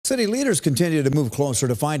City leaders continue to move closer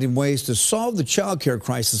to finding ways to solve the child care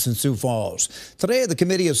crisis in Sioux Falls. Today, the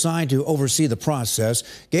committee assigned to oversee the process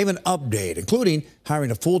gave an update, including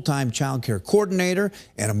hiring a full-time child care coordinator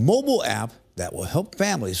and a mobile app that will help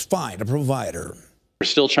families find a provider. We're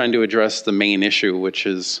still trying to address the main issue, which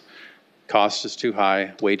is cost is too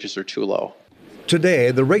high, wages are too low.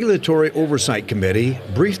 Today, the Regulatory Oversight Committee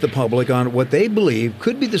briefed the public on what they believe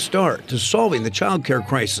could be the start to solving the child care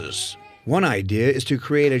crisis. One idea is to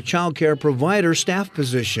create a child care provider staff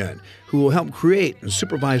position who will help create and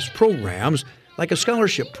supervise programs like a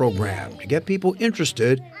scholarship program to get people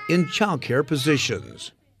interested in child care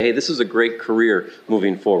positions. Hey, this is a great career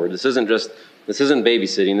moving forward. This isn't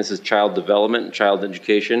babysitting, this is child development and child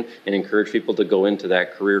education, and encourage people to go into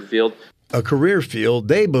that career field. A career field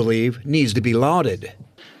they believe needs to be lauded.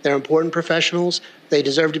 They're important professionals. They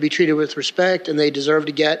deserve to be treated with respect, and they deserve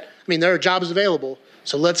to get, there are jobs available.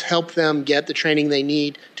 So let's help them get the training they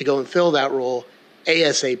need to go and fill that role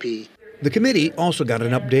ASAP. The committee also got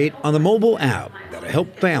an update on the mobile app that'll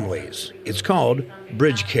help families. It's called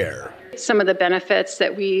Bridge Care. Some of the benefits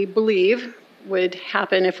that we believe would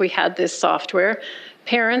happen if we had this software.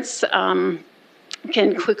 Parents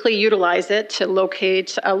can quickly utilize it to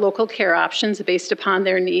locate local care options based upon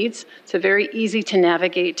their needs. It's a very easy to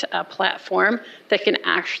navigate platform that can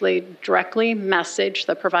actually directly message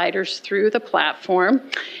the providers through the platform.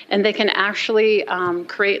 And they can actually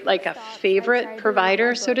create like a favorite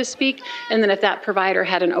provider, so to speak. And then if that provider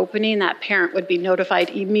had an opening, that parent would be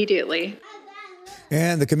notified immediately.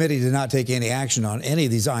 And the committee did not take any action on any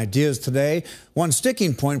of these ideas today. One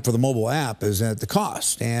sticking point for the mobile app is at the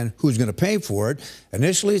cost and who's going to pay for it.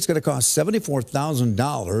 Initially, it's going to cost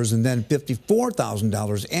 $74,000 and then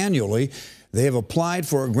 $54,000 annually. They have applied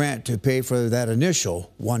for a grant to pay for that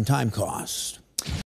initial one-time cost.